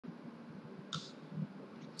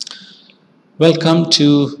Welcome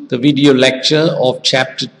to the video lecture of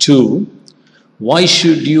Chapter 2, Why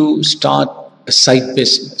Should You Start a Side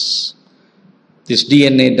Business? This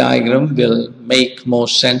DNA diagram will make more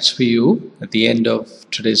sense for you at the end of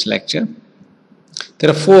today's lecture.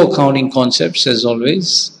 There are 4 accounting concepts as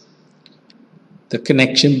always. The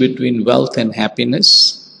connection between wealth and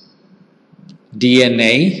happiness,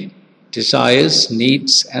 DNA, desires,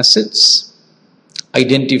 needs, assets,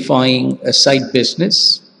 identifying a side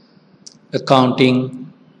business,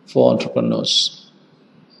 accounting for entrepreneurs.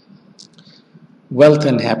 Wealth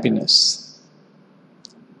and happiness.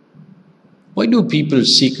 Why do people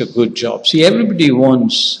seek a good job? See, everybody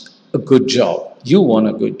wants a good job. You want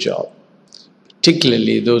a good job.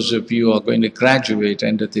 Particularly those of you who are going to graduate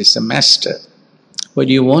end of this semester. Why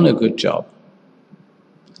do you want a good job?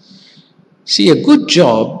 See, a good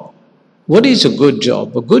job, what is a good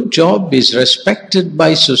job? A good job is respected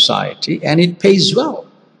by society and it pays well.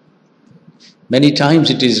 Many times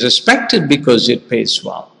it is respected because it pays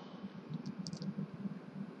well.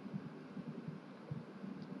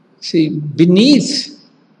 See, beneath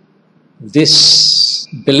this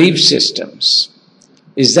belief systems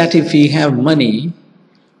is that if we have money,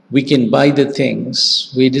 we can buy the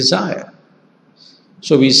things we desire.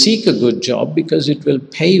 So we seek a good job because it will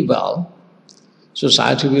pay well.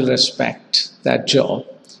 Society will respect that job.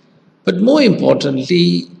 But more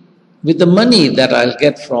importantly, with the money that I'll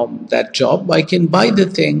get from that job, I can buy the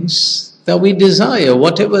things that we desire,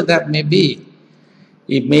 whatever that may be.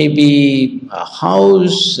 It may be a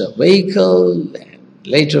house, a vehicle, and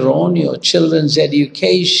later on your children's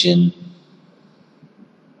education.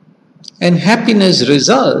 And happiness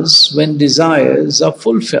results when desires are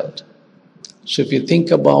fulfilled. So if you think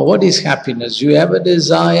about what is happiness, you have a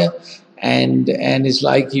desire, and it's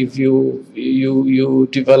like if you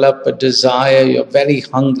develop a desire, you're very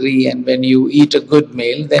hungry, and when you eat a good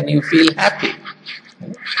meal, then you feel happy.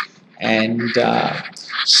 And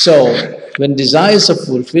so when desires are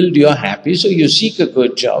fulfilled, you're happy, so you seek a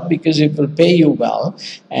good job because it will pay you well,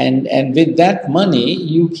 and with that money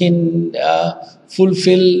you can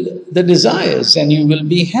fulfill the desires and you will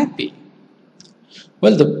be happy.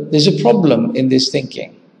 Well, there's a problem in this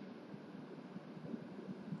thinking.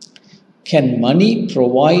 Can money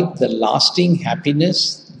provide the lasting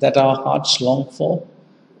happiness that our hearts long for?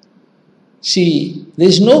 See,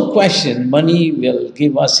 there's no question money will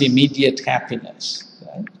give us immediate happiness,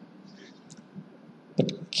 right?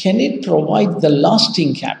 But can it provide the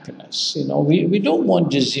lasting happiness? You know, we don't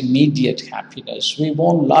want just immediate happiness, we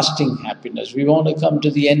want lasting happiness. We want to come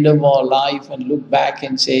to the end of our life and look back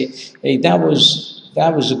and say, hey, that was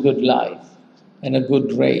a good life and a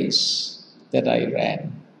good race that I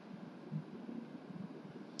ran.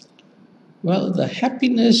 Well, the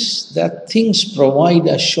happiness that things provide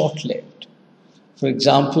are short-lived. For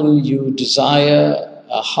example, you desire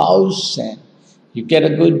a house and you get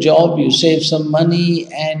a good job, you save some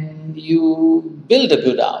money and you build a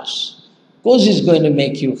good house. Of course, it's going to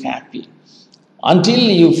make you happy. Until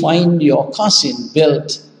you find your cousin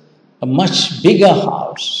built a much bigger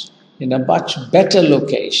house in a much better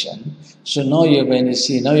location. So now you're going to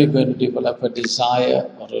see, now you're going to develop a desire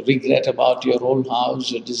or a regret about your old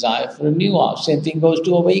house, or desire for a new house. Same thing goes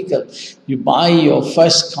to a vehicle. You buy your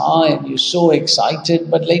first car and you're so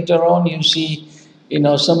excited, but later on you see,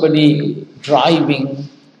 somebody driving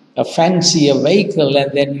a fancier vehicle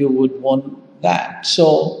and then you would want that.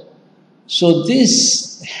 So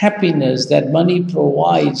this happiness that money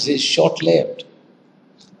provides is short-lived,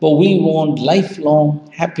 but we want lifelong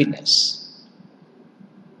happiness.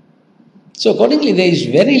 So accordingly, there is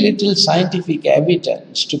very little scientific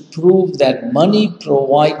evidence to prove that money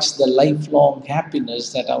provides the lifelong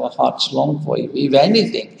happiness that our hearts long for. If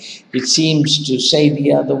anything, it seems to say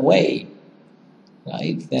the other way,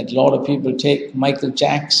 right? That a lot of people take Michael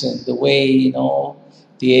Jackson, the way,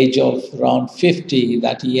 the age of around 50,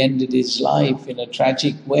 that he ended his life in a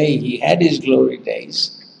tragic way. He had his glory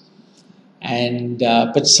days.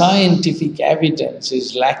 But scientific evidence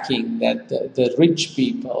is lacking that the rich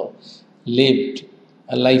people lived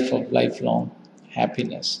a life of lifelong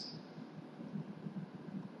happiness.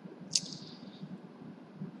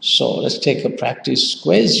 So let's take a practice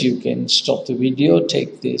quiz. You can stop the video,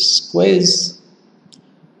 take this quiz.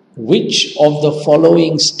 Which of the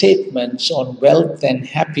following statements on wealth and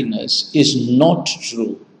happiness is not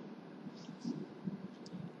true?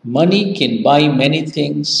 Money can buy many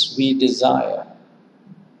things we desire.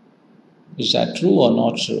 Is that true or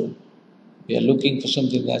not true? We are looking for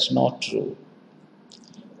something that's not true.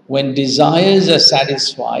 When desires are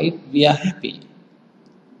satisfied, we are happy.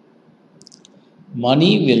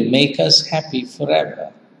 Money will make us happy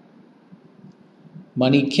forever.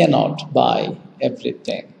 Money cannot buy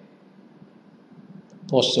everything.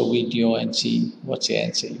 Post a video and see what's the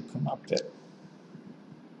answer you come up with.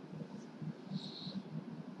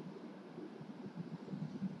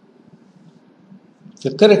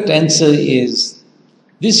 The correct answer is,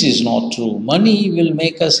 this is not true. Money will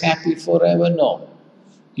make us happy forever. No.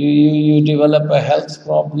 You develop a health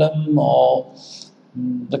problem, or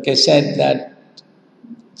like I said, that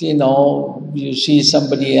you see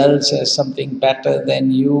somebody else as something better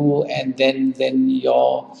than you, and then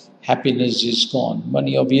your happiness is gone.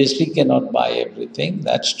 Money obviously cannot buy everything,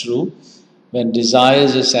 that's true. When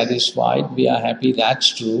desires are satisfied, we are happy,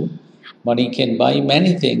 that's true. Money can buy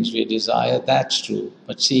many things we desire, that's true.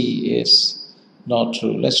 But C is not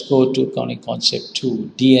true. Let's go to concept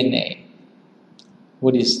 2, DNA.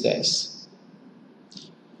 What is this?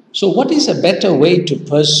 So what is a better way to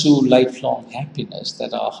pursue lifelong happiness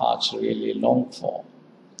that our hearts really long for?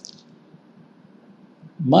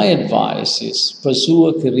 My advice is, pursue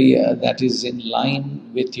a career that is in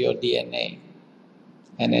line with your DNA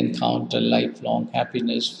and encounter lifelong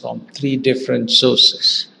happiness from 3 different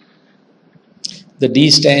sources. The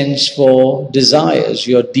D stands for desires,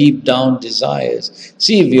 your deep down desires.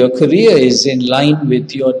 See, if your career is in line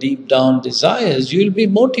with your deep down desires, you'll be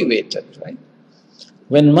motivated, right?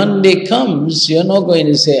 When Monday comes, you're not going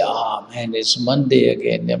to say, man, it's Monday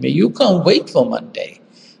again. I mean, you can't wait for Monday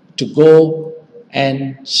to go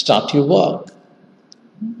and start your work.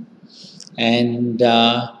 And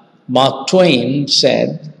Mark Twain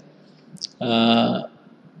said,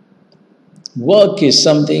 work is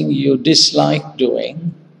something you dislike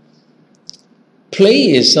doing.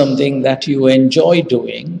 Play is something that you enjoy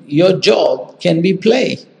doing. Your job can be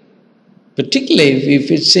play, particularly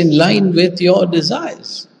if it's in line with your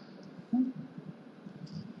desires.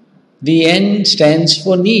 The N stands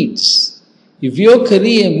for needs. If your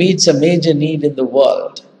career meets a major need in the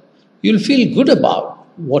world, you'll feel good about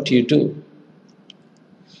what you do.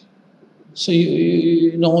 So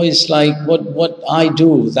you know, it's like what I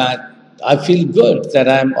do, that I feel good that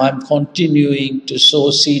I'm continuing to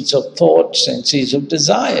sow seeds of thoughts and seeds of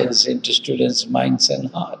desires into students' minds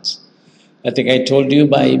and hearts. I think I told you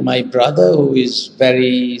my brother, who is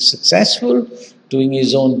very successful, doing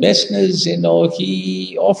his own business,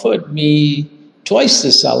 he offered me twice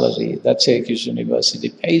the salary that Syracuse University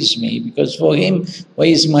pays me, because for him, why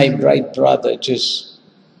is my bright brother just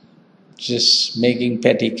making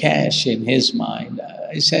petty cash in his mind?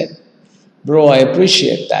 I said, bro, I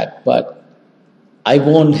appreciate that, but I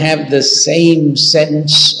won't have the same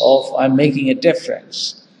sense of I'm making a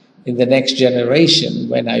difference in the next generation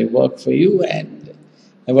when I work for you, and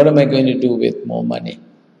what am I going to do with more money?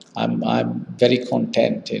 I'm very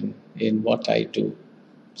content in what I do.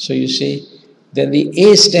 So you see, then the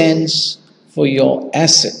A stands for your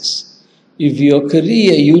assets. If your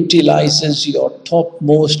career utilizes your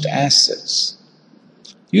topmost assets,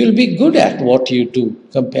 you'll be good at what you do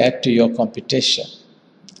compared to your competition.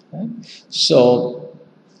 Right? So,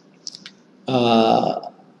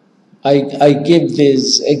 I give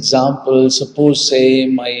this example. Suppose, say,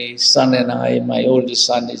 my son and I, my oldest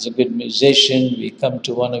son is a good musician. We come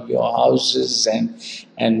to one of your houses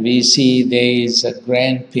and we see there is a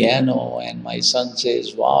grand piano, and my son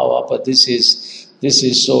says, wow, Appa, this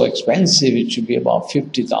is so expensive. It should be about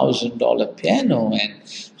 $50,000 piano, and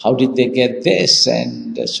how did they get this?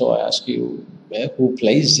 And so I ask you, who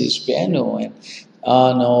plays this piano? And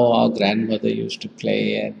no, our grandmother used to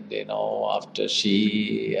play, and after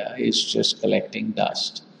she is just collecting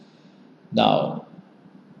dust. Now,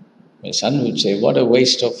 my son would say, what a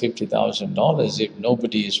waste of $50,000. If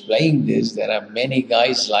nobody is playing this, there are many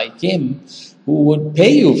guys like him who would pay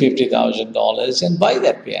you $50,000 and buy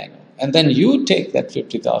that piano. And then you take that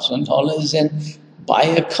 $50,000 and buy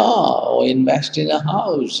a car or invest in a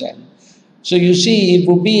house. And so you see, it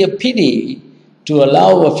would be a pity to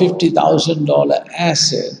allow a $50,000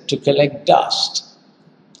 asset to collect dust.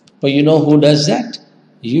 But you know who does that?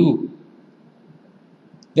 You.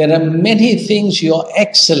 There are many things you are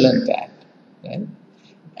excellent at, right?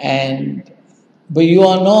 But you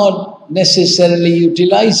are not necessarily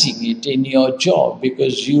utilizing it in your job,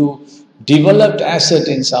 because you developed asset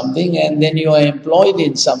in something and then you are employed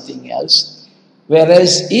in something else.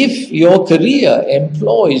 Whereas if your career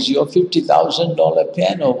employs your $50,000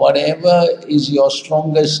 piano, whatever is your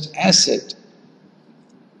strongest asset,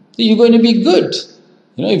 you're going to be good.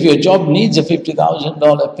 If your job needs a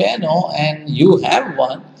 $50,000 piano and you have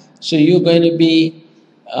one, so you're going to be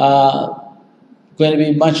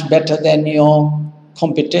much better than your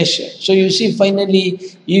competition. So you see, finally,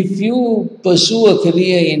 if you pursue a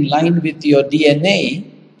career in line with your DNA,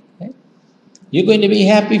 You're going to be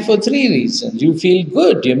happy for 3 reasons. You feel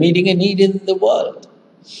good, you're meeting a need in the world.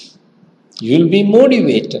 You'll be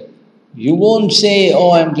motivated. You won't say,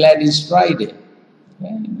 oh, I'm glad it's Friday.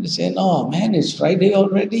 You say, no, man, it's Friday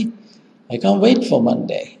already. I can't wait for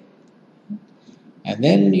Monday. And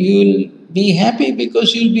then you'll be happy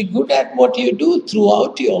because you'll be good at what you do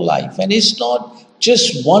throughout your life. And it's not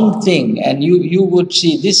just one thing, and you would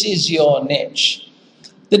see this is your niche.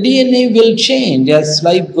 The DNA will change as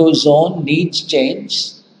life goes on, needs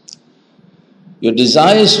change. Your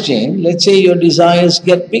desires change. Let's say your desires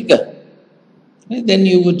get bigger. Then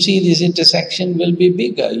you would see this intersection will be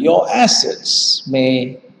bigger. Your assets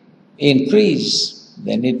may increase,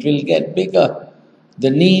 then it will get bigger. The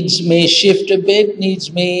needs may shift a bit,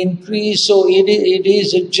 needs may increase, so it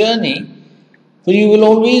is a journey, but you will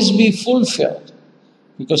always be fulfilled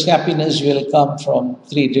because happiness will come from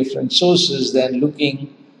 3 different sources than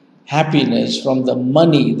looking happiness from the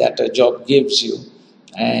money that a job gives you.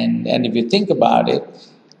 And if you think about it,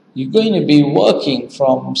 you're going to be working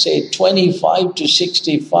from say 25 to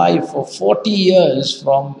 65 for 40 years,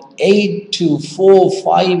 from 8 to 4,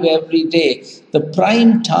 5 every day, the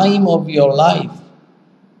prime time of your life.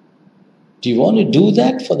 Do you want to do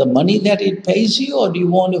that for the money that it pays you, or do you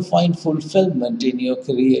want to find fulfillment in your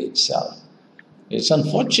career itself? It's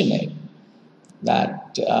unfortunate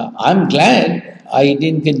that I'm glad I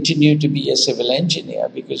didn't continue to be a civil engineer,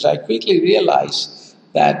 because I quickly realized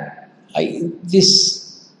that this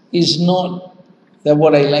is not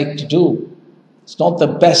what I like to do. It's not the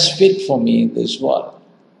best fit for me in this world.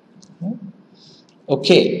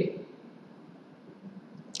 Okay.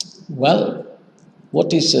 Well,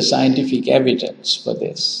 what is the scientific evidence for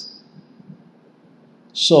this?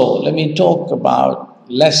 So let me talk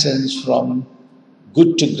about lessons from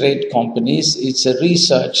good to great companies. It's a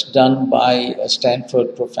research done by a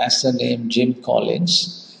Stanford professor named Jim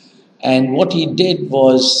Collins. And what he did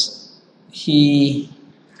was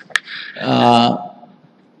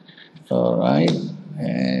all right,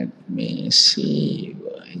 let me see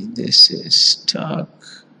why this is stuck.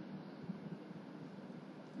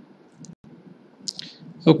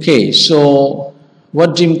 Okay, so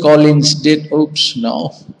what Jim Collins did, oops,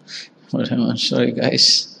 no, sorry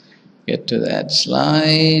guys, get to that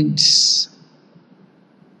slide.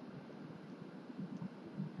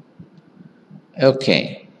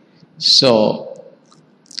 Okay, so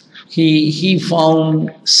he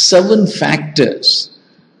found 7 factors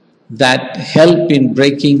that help in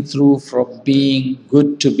breaking through from being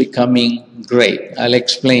good to becoming great. I'll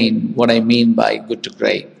explain what I mean by good to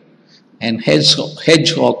great. And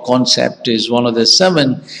hedgehog concept is one of the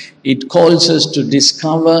 7. It calls us to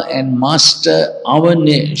discover and master our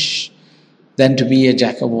niche than to be a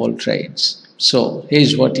jack of all trades. So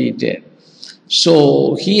here's what he did.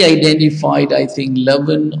 So he identified, I think,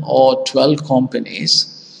 11 or 12 companies.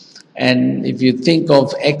 And if you think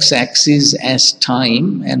of x-axis as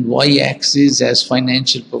time and y-axis as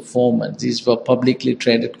financial performance, these were publicly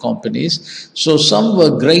traded companies. So some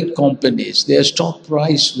were great companies. Their stock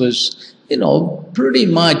price was, pretty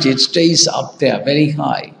much it stays up there, very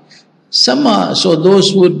high. Some are, so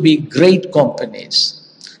those would be great companies.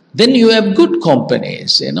 Then you have good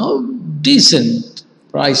companies, decent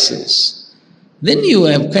prices. Then you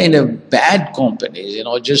have kind of bad companies,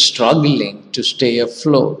 just struggling to stay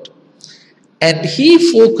afloat. And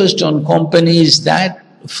he focused on companies that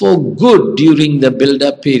for good during the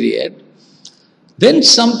build-up period. Then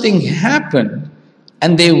something happened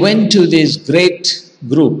and they went to this great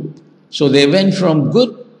group. So they went from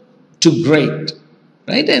good to great,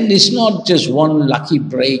 right? And it's not just one lucky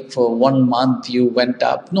break for 1 month you went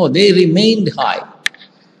up. No, they remained high.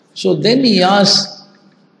 So then he asked,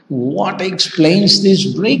 what explains this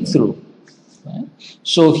breakthrough? Right?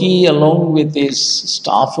 So he, along with his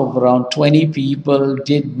staff of around 20 people,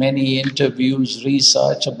 did many interviews,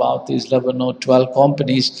 research about these 11 or 12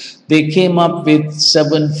 companies. They came up with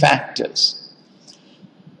 7 factors.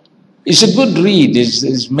 It's a good read.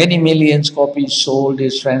 It's many millions copies sold.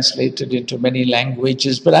 It's translated into many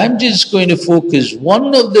languages. But I'm just going to focus.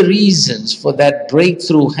 One of the reasons for that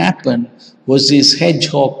breakthrough happened was this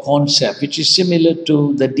hedgehog concept, which is similar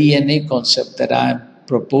to the DNA concept that I'm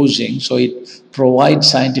proposing. So it provides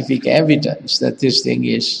scientific evidence that this thing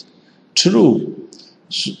is true.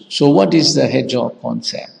 So what is the hedgehog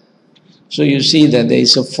concept? So you see that there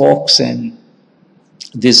is a fox and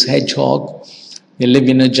this hedgehog. They live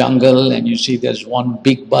in a jungle, and you see there's one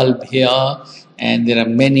big bulb here and there are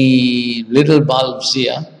many little bulbs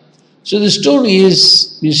here. So the story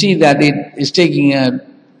is, you see that it is taking a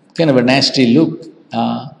kind of a nasty look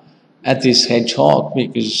at this hedgehog,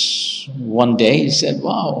 because one day he said,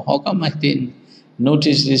 wow, how come I've been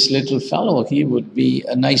noticed this little fellow, he would be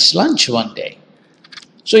a nice lunch one day.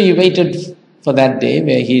 So he waited for that day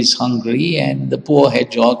where he is hungry and the poor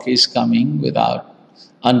hedgehog is coming without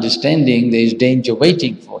understanding there is danger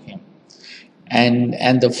waiting for him.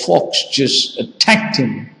 And the fox just attacked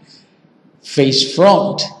him face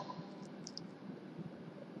front.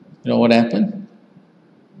 You know what happened?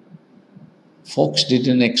 Fox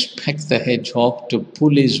didn't expect the hedgehog to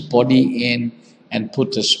pull his body in and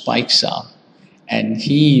put the spikes out. And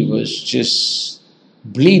he was just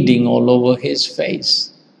bleeding all over his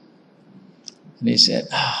face. And he said,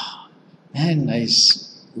 man,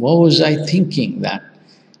 what was I thinking that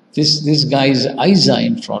this guy's eyes are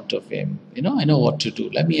in front of him. You know, I know what to do.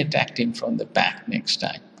 Let me attack him from the back next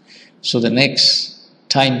time. So the next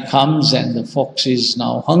time comes and the fox is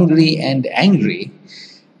now hungry and angry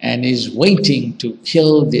and is waiting to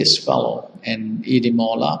kill this fellow and eat him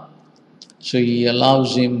all up. So he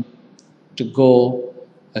allows him to go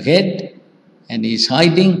ahead and he's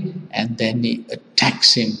hiding, and then he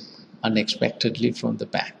attacks him unexpectedly from the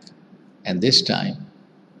back. And this time,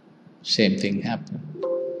 same thing happened.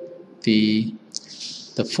 The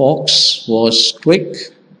fox was quick,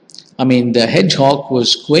 the hedgehog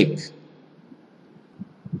was quick.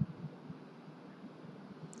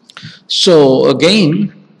 So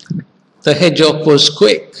again, the hedgehog was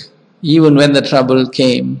quick. Even when the trouble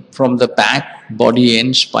came from the back, body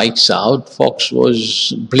in, spikes out, fox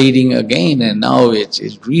was bleeding again, and now it's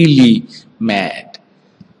really mad.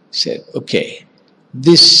 He said, okay,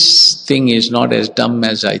 this thing is not as dumb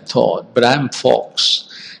as I thought, but I'm fox.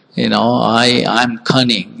 I'm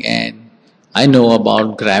cunning and I know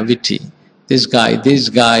about gravity. This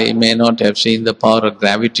guy may not have seen the power of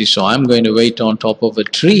gravity, so I'm going to wait on top of a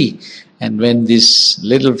tree. And when this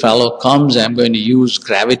little fellow comes, I'm going to use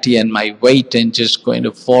gravity and my weight and just going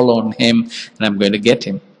to fall on him and I'm going to get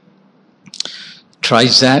him.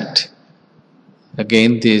 Tries that.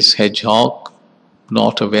 Again, this hedgehog,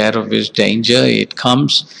 not aware of his danger, it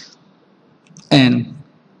comes and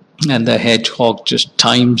the hedgehog just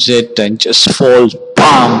times it and just falls,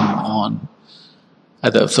 bam, on.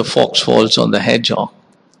 The fox falls on the hedgehog.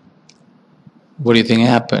 What do you think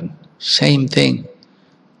happened? Same thing.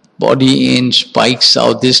 Body in, spikes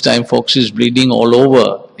out. This time fox is bleeding all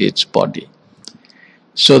over its body.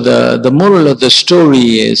 So the moral of the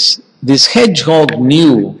story is, this hedgehog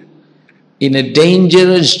knew in a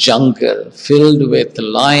dangerous jungle filled with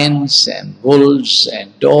lions and wolves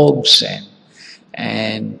and dogs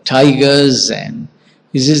and tigers, and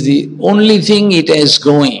this is the only thing it has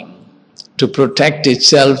going to protect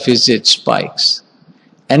itself is its spikes.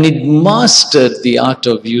 And it mastered the art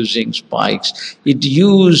of using spikes. It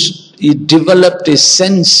developed its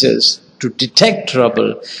senses to detect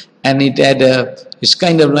trouble, and it's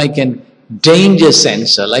kind of like a danger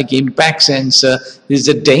sensor, like impact sensor is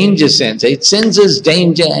a danger sensor. It senses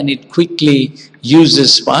danger and it quickly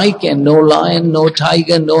uses spike, and no lion, no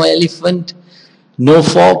tiger, no elephant, no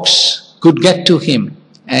fox could get to him,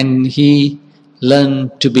 and he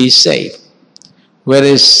learned to be safe.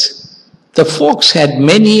 Whereas the fox had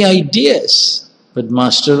many ideas, but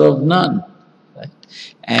master of none. Right?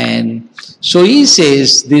 And so he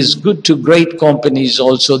says these good to great companies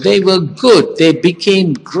also, they were good, they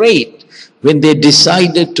became great when they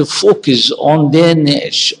decided to focus on their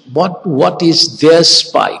niche, what is their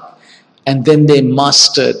spike, and then they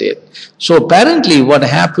mastered it. So apparently what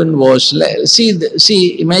happened was,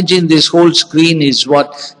 imagine this whole screen is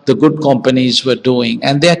what the good companies were doing.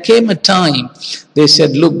 And there came a time, they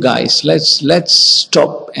said, look guys, let's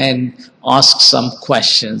stop and ask some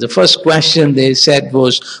questions. The first question they said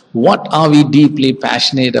was, what are we deeply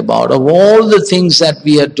passionate about? Of all the things that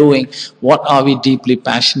we are doing, what are we deeply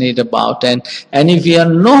passionate about? And if we are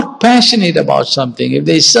not passionate about something, if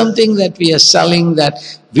there is something that we are selling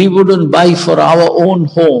that we wouldn't buy for our own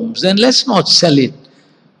homes, then let's not sell it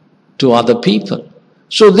to other people.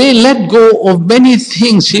 So they let go of many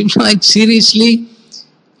things, like seriously,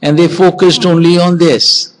 and they focused only on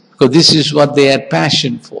this, because this is what they had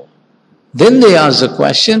passion for. Then they asked a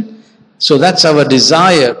question, so that's our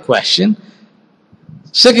desire question.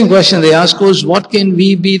 Second question they asked was, what can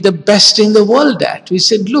we be the best in the world at? We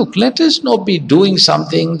said, look, let us not be doing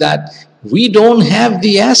something that we don't have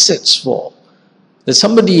the assets for. There's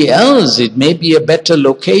somebody else, it may be a better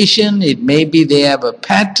location, it may be they have a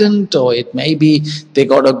patent, or it may be they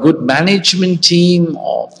got a good management team,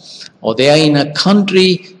 or they are in a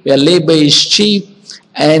country where labor is cheap,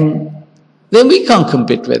 and then we can't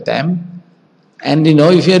compete with them. And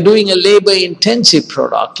if you're doing a labor-intensive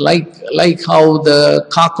product, like how the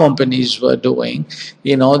car companies were doing,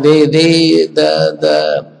 the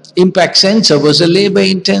impact sensor was a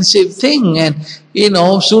labor-intensive thing,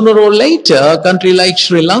 sooner or later, a country like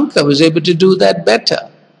Sri Lanka was able to do that better.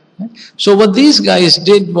 So what these guys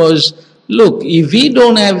did was, look, if we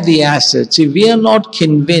don't have the assets, if we are not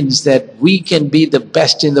convinced that we can be the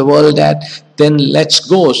best in the world at, then let's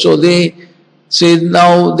go. So they say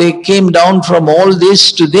now they came down from all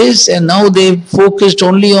this to this, and now they focused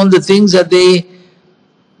only on the things that they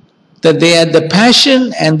had the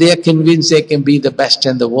passion, and they are convinced they can be the best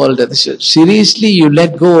in the world. And they said, seriously, you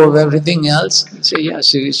let go of everything else? They say, yeah,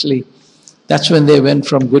 seriously. That's when they went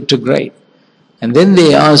from good to great. And then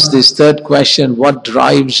they asked this third question, what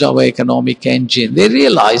drives our economic engine? They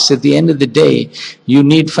realized at the end of the day, you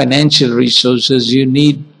need financial resources, you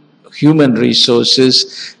need human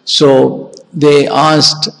resources. So they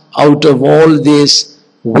asked, out of all this,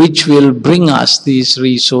 which will bring us these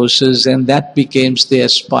resources? And that became their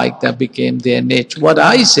spike, that became their niche. What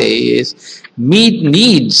I say is, meet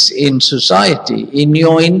needs in society, in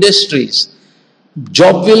your industries.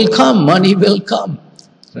 Job will come, money will come,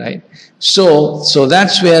 right? So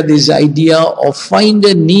that's where this idea of find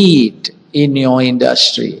a need in your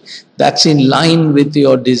industry that's in line with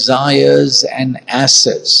your desires and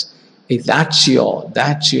assets. If that's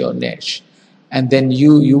your niche. And then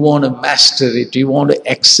you want to master it, you want to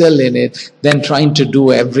excel in it, then trying to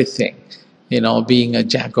do everything, being a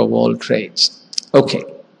jack of all trades. Okay.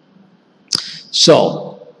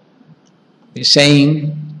 So, we're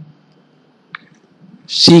saying,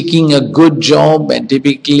 seeking a good job, and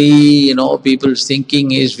typically, people's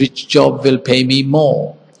thinking is which job will pay me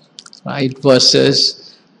more, right?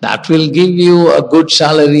 Versus that will give you a good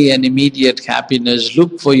salary and immediate happiness.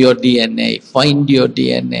 Look for your DNA, find your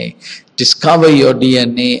DNA, discover your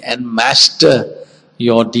DNA and master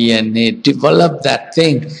your DNA, develop that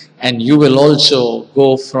thing, and you will also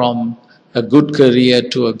go from a good career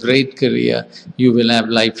to a great career. You will have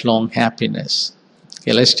lifelong happiness.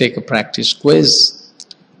 Okay, let's take a practice quiz.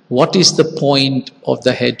 What is the point of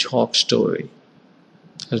the hedgehog story?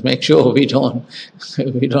 Let's make sure we don't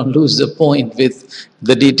lose the point with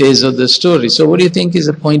the details of the story. So what do you think is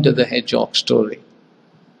the point of the hedgehog story?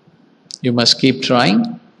 You must keep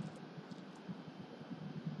trying.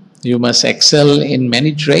 You must excel in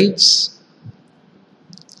many trades.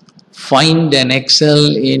 Find and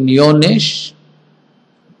excel in your niche.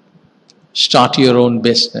 Start your own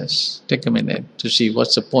business. Take a minute to see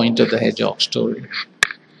what's the point of the hedgehog story.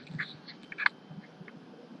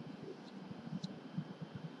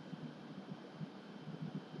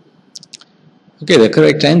 Okay, the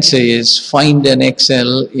correct answer is find and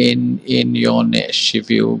excel in your niche. If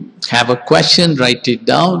you have a question, write it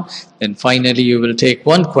down. Then finally you will take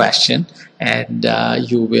one question and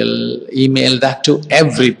you will email that to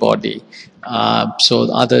everybody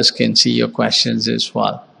so others can see your questions as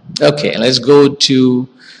well. Okay, let's go to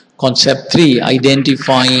concept 3,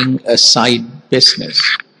 identifying a side business.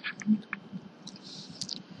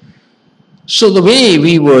 So the way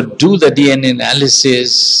we would do the DNA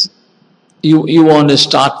analysis, you want to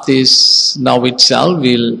start this now itself,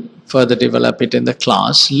 we'll further develop it in the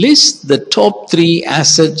class. List the top 3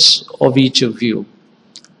 assets of each of you,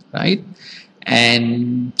 right?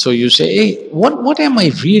 And so you say, hey, what am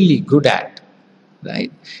I really good at,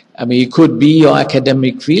 right? I mean, it could be your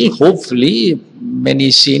academic field. Hopefully, many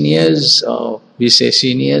seniors, we say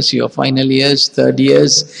seniors, your final years, third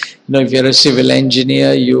years, if you're a civil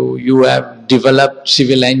engineer, you have developed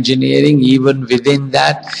civil engineering. Even within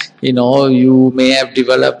that, you may have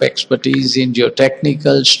developed expertise in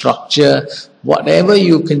geotechnical structure, whatever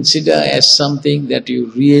you consider as something that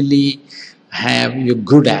you really you're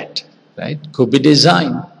good at, right? Could be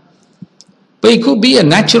design, but it could be a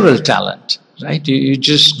natural talent, right? You're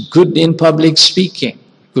just good in public speaking,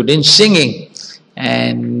 good in singing,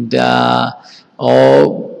 and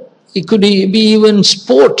or it could be even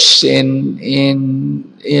sports. My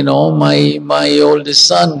oldest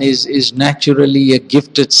son is naturally a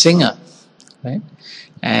gifted singer, right?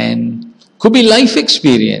 And could be life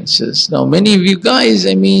experiences. Now, many of you guys,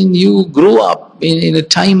 you grew up in a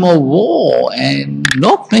time of war, and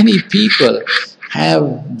not many people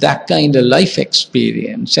have that kind of life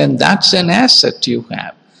experience, and that's an asset you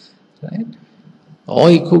have, right? Or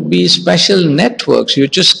it could be special networks, you're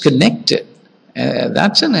just connected.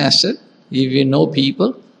 That's an asset, if you know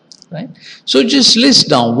people, right? So just list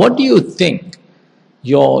down, what do you think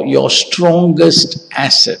your strongest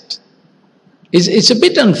asset is? It's a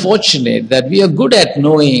bit unfortunate that we are good at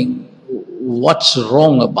knowing what's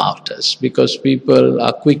wrong about us, because people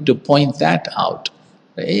are quick to point that out.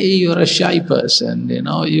 Hey, you're a shy person,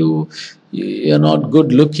 you're not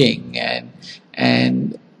good looking,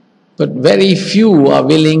 but very few are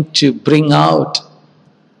willing to bring out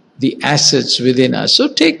the assets within us.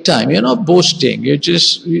 So take time. You're not boasting. You're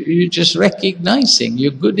just recognizing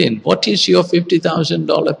you're good in. What is your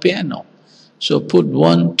 $50,000 piano? So put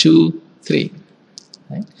 1, 2, 3.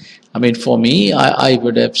 Right? I mean, for me, I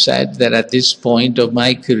would have said that at this point of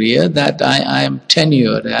my career that I am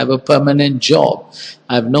tenured. I have a permanent job.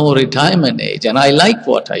 I have no retirement age, and I like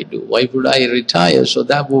what I do. Why would I retire? So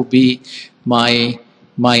that would be my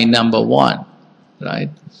number one, right?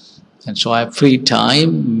 And so I have free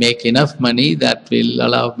time, make enough money that will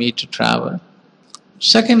allow me to travel.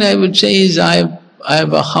 Second, I would say is I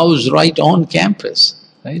have a house right on campus.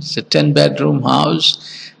 Right? It's a 10-bedroom house.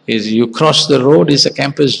 You cross the road, is a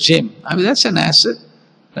campus gym. I mean, that's an asset,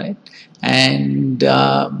 right? And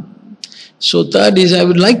so third is I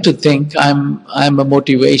would like to think I'm a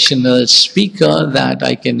motivational speaker, that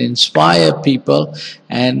I can inspire people,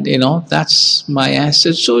 and that's my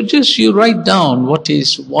asset. So just you write down what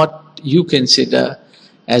you consider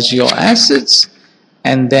as your assets,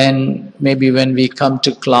 and then maybe when we come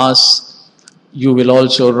to class, you will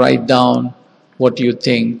also write down what you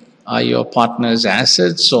think are your partner's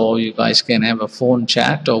assets, or you guys can have a phone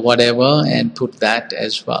chat or whatever and put that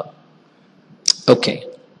as well. Okay.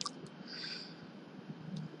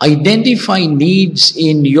 Identify needs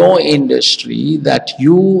in your industry that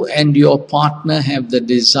you and your partner have the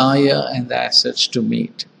desire and the assets to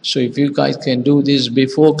meet. So if you guys can do this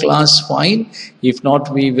before class, fine. If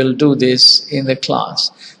not, we will do this in the class.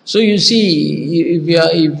 So you see,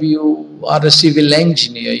 if you are a civil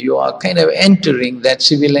engineer, you are kind of entering that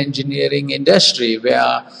civil engineering industry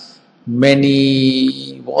where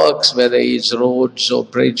many works, whether it's roads or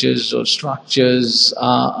bridges or structures,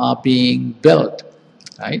 are being built,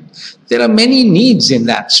 right? There are many needs in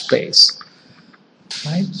that space.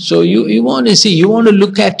 Right? So you want to see, you want to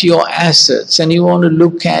look at your assets, and you want to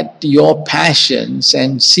look at your passions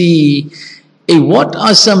and see, hey, what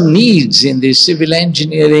are some needs in the civil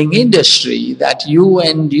engineering industry that you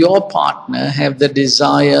and your partner have the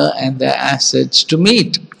desire and the assets to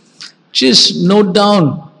meet. Just note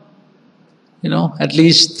down, at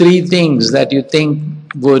least 3 things that you think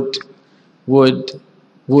would work,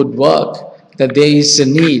 that there is a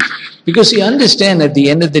need. Because you understand, at the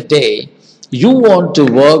end of the day, you want to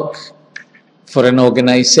work for an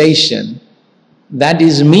organization that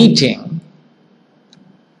is meeting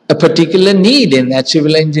a particular need in that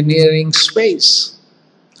civil engineering space,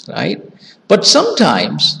 right? But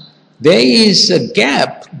sometimes there is a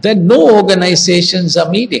gap that no organizations are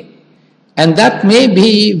meeting. And that may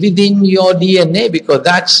be within your DNA, because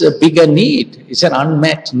that's a bigger need. It's an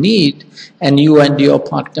unmet need, and you and your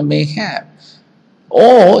partner may have.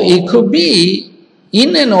 Or it could be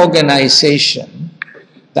in an organization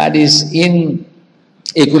that is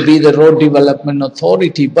it could be the Road Development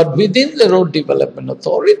Authority, but within the Road Development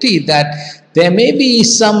Authority that there may be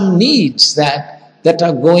some needs that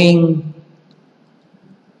are going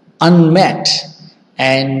unmet,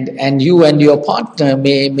 and you and your partner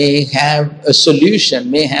may have a solution,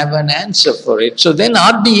 may have an answer for it. So then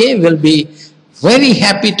RDA will be very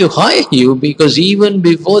happy to hire you, because even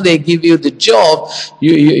before they give you the job,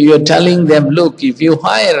 you're telling them, look, if you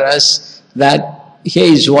hire us, that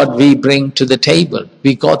here is what we bring to the table.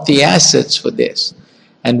 We got the assets for this,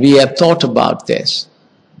 and we have thought about this,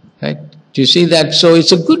 right? Do you see that? So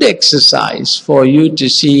it's a good exercise for you to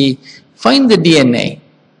see, find the DNA,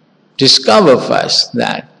 discover first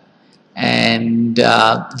that. And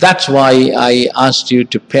that's why I asked you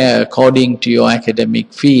to pair according to your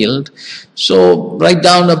academic field. So write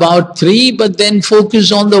down about 3, but then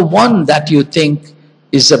focus on the one that you think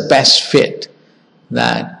is the best fit.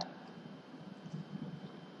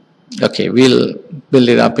 Okay, we'll build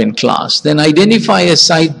it up in class. Then identify a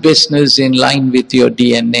side business in line with your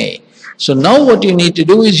DNA. So now what you need to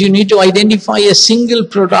do is you need to identify a single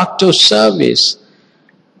product or service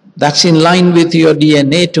that's in line with your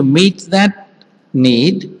DNA to meet that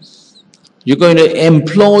need. You're going to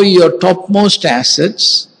employ your topmost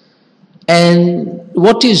assets. And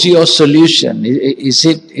what is your solution? Is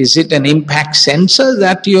it an impact sensor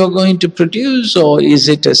that you're going to produce, or is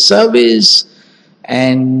it a service?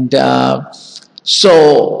 And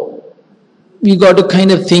so you got to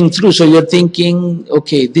kind of think through. So you're thinking,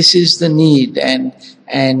 okay, this is the need, and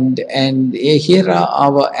here are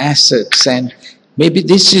our assets, and maybe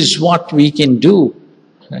this is what we can do,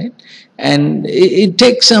 right? And it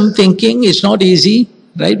takes some thinking. It's not easy,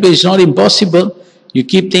 right? But it's not impossible. You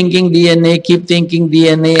keep thinking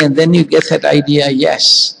DNA, and then you get that idea,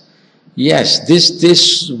 yes,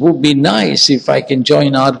 this would be nice if I can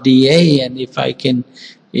join RDA, and if I can,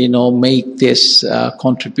 make this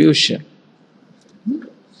contribution.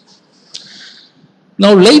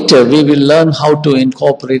 Now later we will learn how to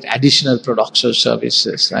incorporate additional products or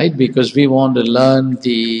services, right? Because we want to learn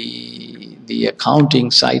the accounting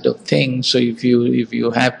side of things. So if you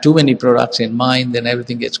have too many products in mind, then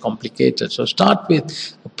everything gets complicated. So start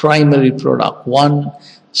with a primary product, one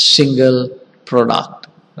single product,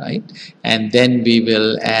 right? And then we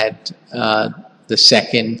will add the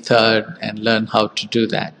second, third, and learn how to do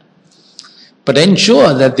that. But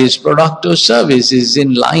ensure that this product or service is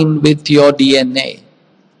in line with your DNA,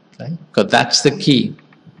 right? Because that's the key.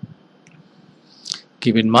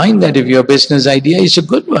 Keep in mind that if your business idea is a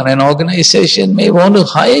good one, an organization may want to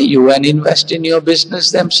hire you and invest in your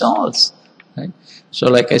business themselves, right? So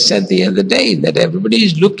like I said the other day, that everybody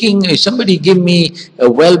is looking, somebody give me a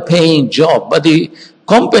well-paying job, but the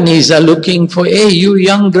companies are looking for, hey, you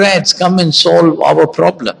young grads, come and solve our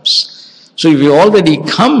problems. So if you already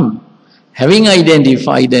come having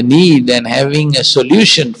identified a need and having a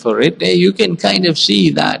solution for it, you can kind of see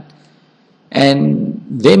that. And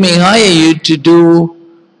they may hire you to do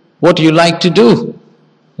what you like to do,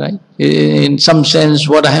 right? In some sense,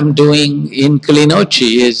 what I'm doing in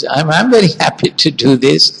Kilinochchi is, I'm very happy to do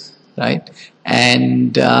this, right?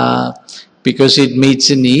 And because it meets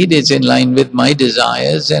a need, it's in line with my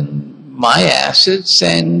desires and my assets,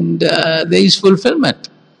 and there is fulfillment.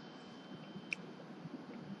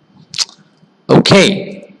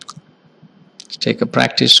 Okay. Take a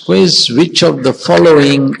practice quiz. Which of the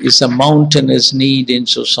following is a mountainous need in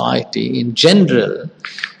society? In general,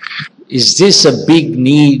 is this a big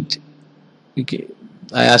need? Okay.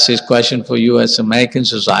 I ask this question for you as American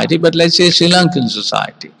society, but let's say Sri Lankan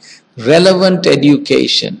society. Relevant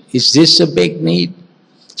education, is this a big need?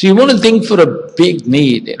 So you want to think for a big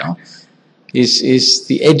need, you know, is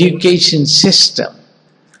the education system,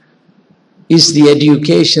 is the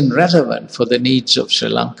education relevant for the needs of Sri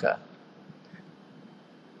Lanka?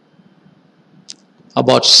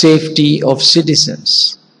 About safety of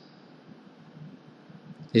citizens.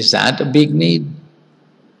 Is that a big need?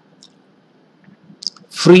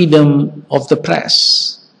 Freedom of the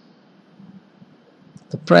press.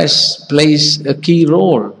 The press plays a key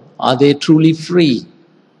role. Are they truly free?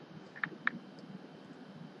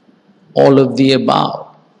 All of the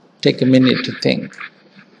above. Take a minute to think.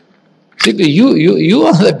 You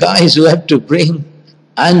are the guys who have to bring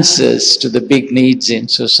answers to the big needs in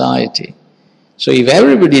society. So if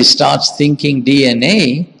everybody starts thinking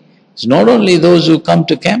DNA, it's not only those who come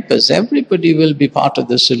to campus, everybody will be part of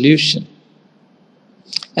the solution.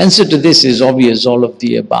 Answer to this is obvious, all of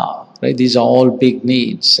the above, right? These are all big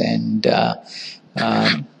needs. And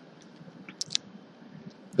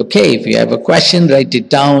okay, if you have a question, write it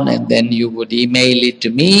down, and then you would email it to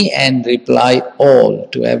me and reply all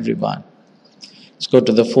to everyone. Let's go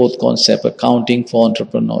to the fourth concept, accounting for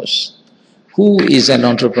entrepreneurs. Who is an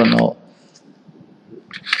entrepreneur?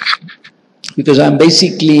 Because I'm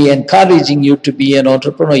basically encouraging you to be an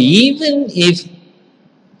entrepreneur, even if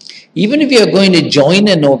you're going to join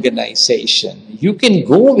an organization, you can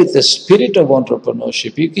go with the spirit of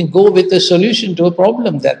entrepreneurship. You can go with a solution to a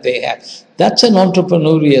problem that they have. That's an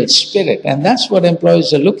entrepreneurial spirit, and that's what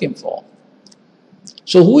employers are looking for.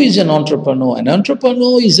 So who is an entrepreneur? An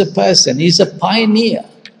entrepreneur is a person, he's a pioneer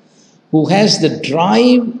who has the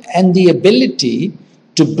drive and the ability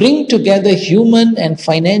to bring together human and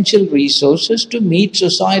financial resources to meet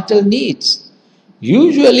societal needs,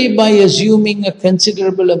 usually by assuming a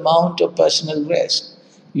considerable amount of personal risk.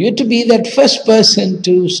 You have to be that first person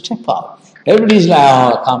to step out. Everybody's like,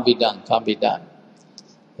 oh, can't be done, can't be done.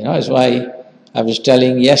 You know, that's why I was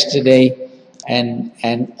telling yesterday,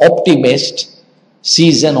 an optimist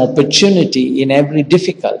sees an opportunity in every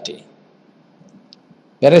difficulty,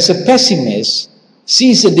 whereas a pessimist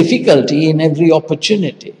sees a difficulty in every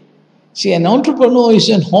opportunity. See, an entrepreneur is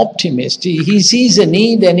an optimist. He sees a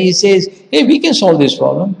need and he says, hey, we can solve this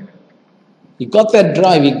problem. He got that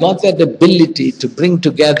drive, he got that ability to bring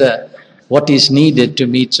together what is needed to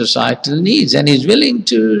meet societal needs, and he's willing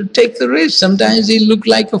to take the risk. Sometimes he'll look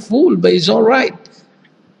like a fool, but he's all right.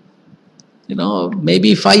 You know,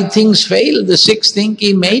 maybe 5 things fail, the 6th thing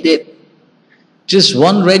he made it. Just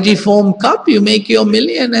one Regiform cup, you make your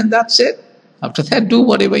million, and that's it. After that, do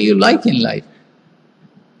whatever you like in life.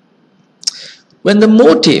 When the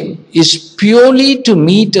motive is purely to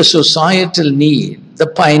meet a societal need, the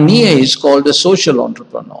pioneer is called a social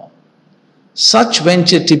entrepreneur. Such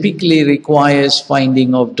venture typically requires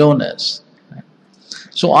finding of donors.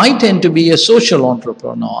 So I tend to be a social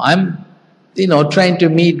entrepreneur. I'm, trying to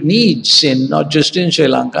meet needs in not just in Sri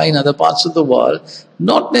Lanka, in other parts of the world,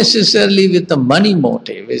 not necessarily with the money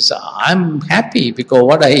motive. I'm happy because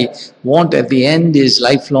what I want at the end is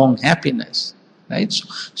lifelong happiness. right?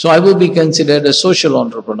 So I will be considered a social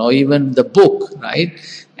entrepreneur, even the book, right?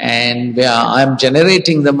 And where I'm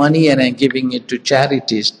generating the money and I'm giving it to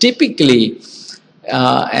charities. Typically,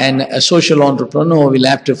 and a social entrepreneur will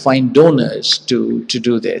have to find donors to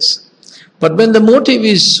do this. But when the motive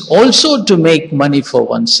is also to make money for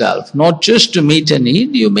oneself, not just to meet a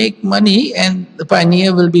need, you make money, and the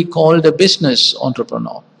pioneer will be called a business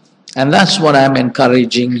entrepreneur. And that's what I'm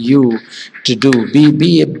encouraging you to do.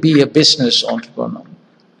 Be a business entrepreneur.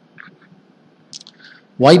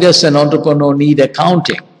 Why does an entrepreneur need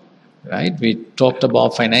accounting? Right? We talked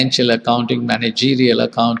about financial accounting, managerial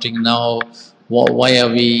accounting. Now,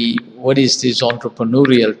 what is this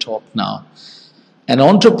entrepreneurial talk now? An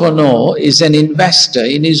entrepreneur is an investor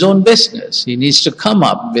in his own business. He needs to come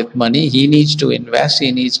up with money, he needs to invest,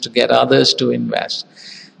 he needs to get others to invest.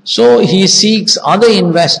 So he seeks other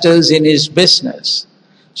investors in his business.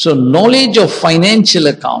 So knowledge of financial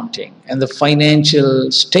accounting and the financial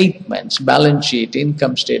statements, balance sheet,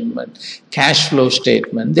 income statement, cash flow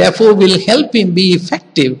statement, therefore will help him be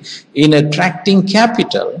effective in attracting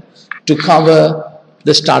capital to cover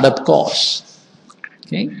the startup costs.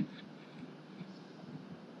 Okay?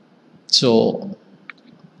 So,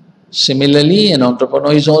 similarly, an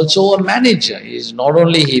entrepreneur is also a manager. He's not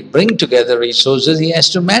only he bring together resources, he has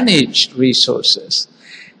to manage resources.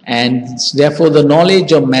 And therefore, the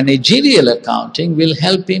knowledge of managerial accounting will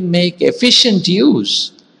help him make efficient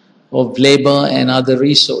use of labor and other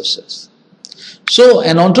resources. So,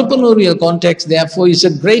 an entrepreneurial context, therefore, is a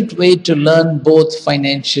great way to learn both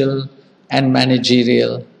financial and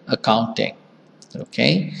managerial accounting.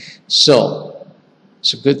 Okay? So,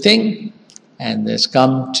 it's a good thing, and let's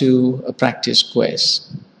come to a practice quiz.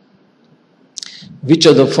 Which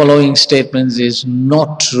of the following statements is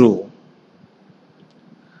not true?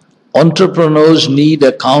 Entrepreneurs need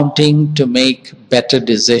accounting to make better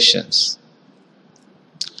decisions.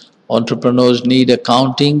 Entrepreneurs need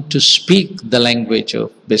accounting to speak the language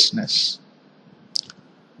of business.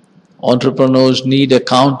 Entrepreneurs need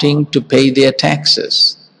accounting to pay their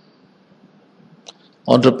taxes.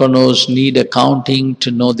 Entrepreneurs need accounting to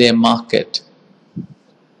know their market.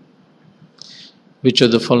 Which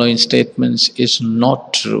of the following statements is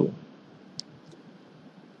not true?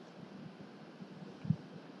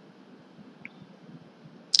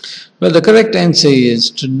 Well, the correct answer is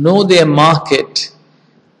to know their market.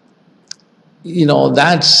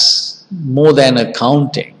 That's more than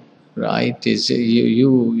accounting, right?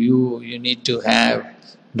 You need to have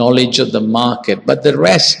knowledge of the market, but the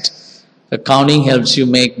rest, accounting helps you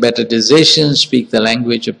make better decisions, speak the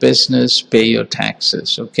language of business, pay your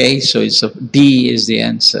taxes. Okay, so D is the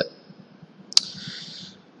answer.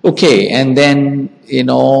 Okay, and then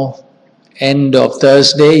end of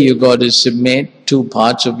Thursday you got to submit 2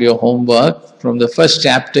 parts of your homework. From the first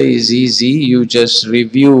chapter is easy. You just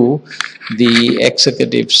review the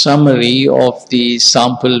executive summary of the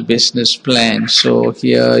sample business plan. So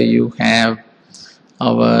here you have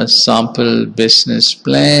our sample business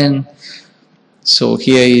plan. So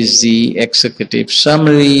here is the executive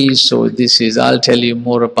summary. So this is, I'll tell you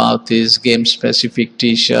more about this, game specific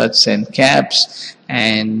t-shirts and caps.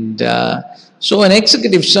 And so an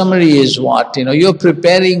executive summary is what? You're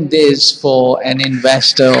preparing this for an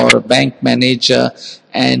investor or a bank manager,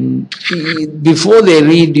 and before they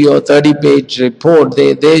read your 30-page report,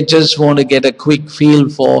 they just want to get a quick feel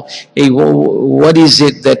for, hey, what is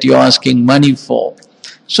it that you're asking money for?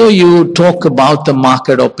 So you talk about the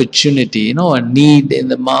market opportunity, a need in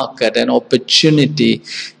the market, an opportunity.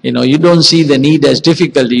 You don't see the need as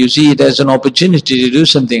difficulty, you see it as an opportunity to do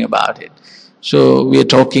something about it. So we are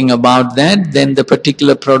talking about that. Then the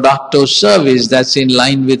particular product or service that's in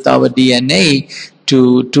line with our DNA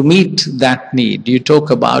to meet that need. You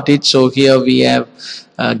talk about it. So here we have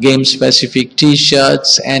game specific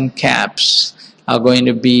t-shirts and caps are going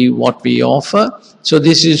to be what we offer. So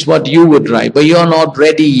this is what you would write, but you're not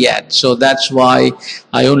ready yet. So that's why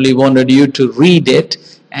I only wanted you to read it,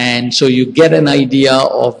 and so you get an idea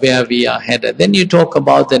of where we are headed. Then you talk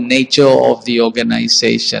about the nature of the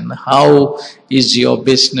organization. How is your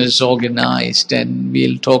business organized? And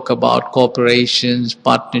we'll talk about corporations,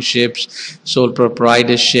 partnerships, sole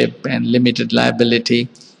proprietorship, and limited liability.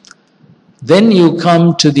 Then you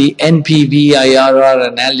come to the NPV IRR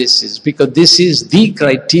analysis, because this is the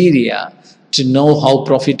criteria to know how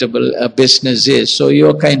profitable a business is. So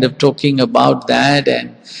you're kind of talking about that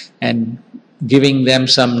and giving them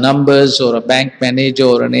some numbers, or a bank manager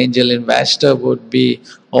or an angel investor would be,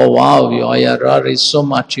 oh wow, your IRR is so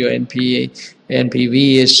much, your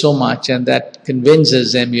NPV is so much, and that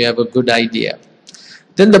convinces them you have a good idea.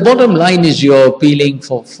 Then the bottom line is you're appealing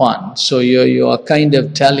for fun. So you are kind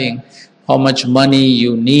of telling how much money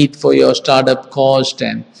you need for your startup cost,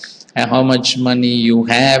 and how much money you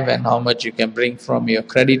have, and how much you can bring from your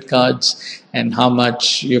credit cards, and how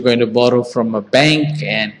much you're going to borrow from a bank,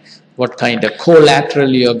 and what kind of collateral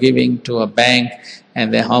you're giving to a bank,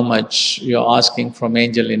 and then how much you're asking from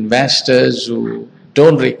angel investors who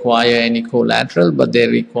don't require any collateral, but they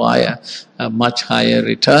require a much higher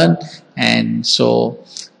return. And so,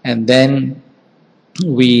 and then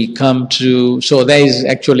we come to, so there is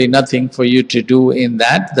actually nothing for you to do in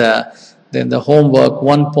that. Then the homework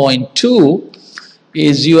 1.2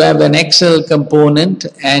 is you have an Excel component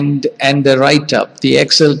and the write-up. The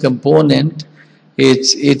Excel component,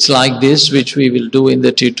 it's like this, which we will do in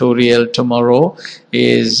the tutorial tomorrow.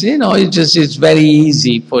 Is, you know, it's very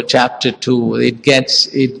easy for chapter 2. It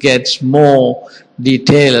gets more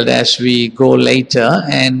detailed as we go later,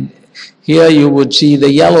 and here you would see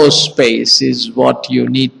the yellow space is what you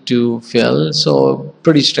need to fill. So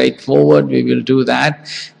pretty straightforward, we will do that.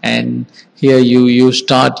 And here you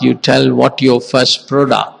tell what your first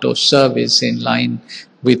product or service in line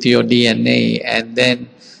with your DNA. And then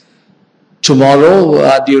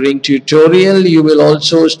tomorrow during tutorial, you will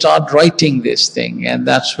also start writing this thing. And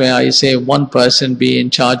that's where I say one person be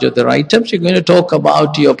in charge of the write-ups. You're going to talk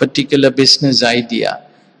about your particular business idea,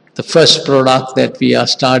 the first product that we are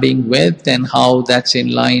starting with, and how that's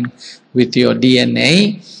in line with your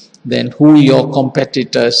DNA, then who your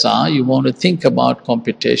competitors are. You want to think about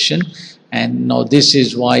competition, and now this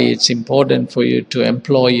is why it's important for you to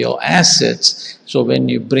employ your assets. So when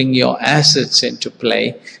you bring your assets into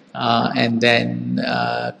play, and then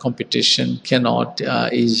competition cannot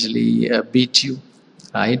easily beat you,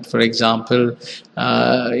 right? For example,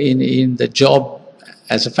 in the job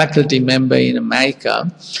as a faculty member in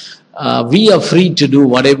America, we are free to do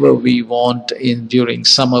whatever we want during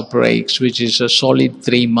summer breaks, which is a solid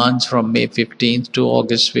 3 months from May 15th to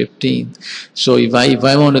August 15th. So if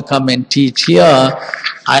I want to come and teach here,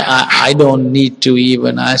 I don't need to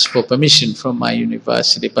even ask for permission from my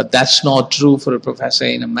university. But that's not true for a professor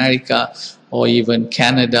in America or even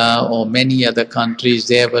Canada or many other countries.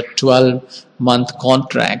 They have a 12-month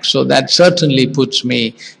contract. So that certainly puts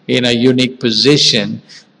me in a unique position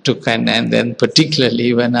to and then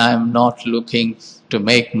particularly when I'm not looking to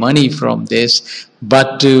make money from this,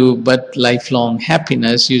 but lifelong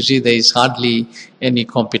happiness. You see, there is hardly any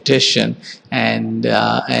competition, and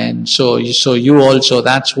so you also,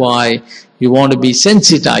 that's why you want to be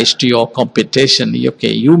sensitized to your competition.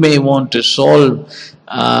 Okay, you may want to solve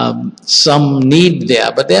some need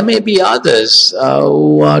there, but there may be others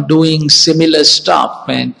who are doing similar stuff,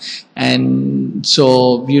 and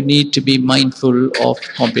so you need to be mindful of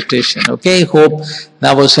competition. Okay, hope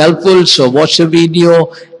that was helpful. So watch the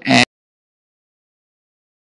video. And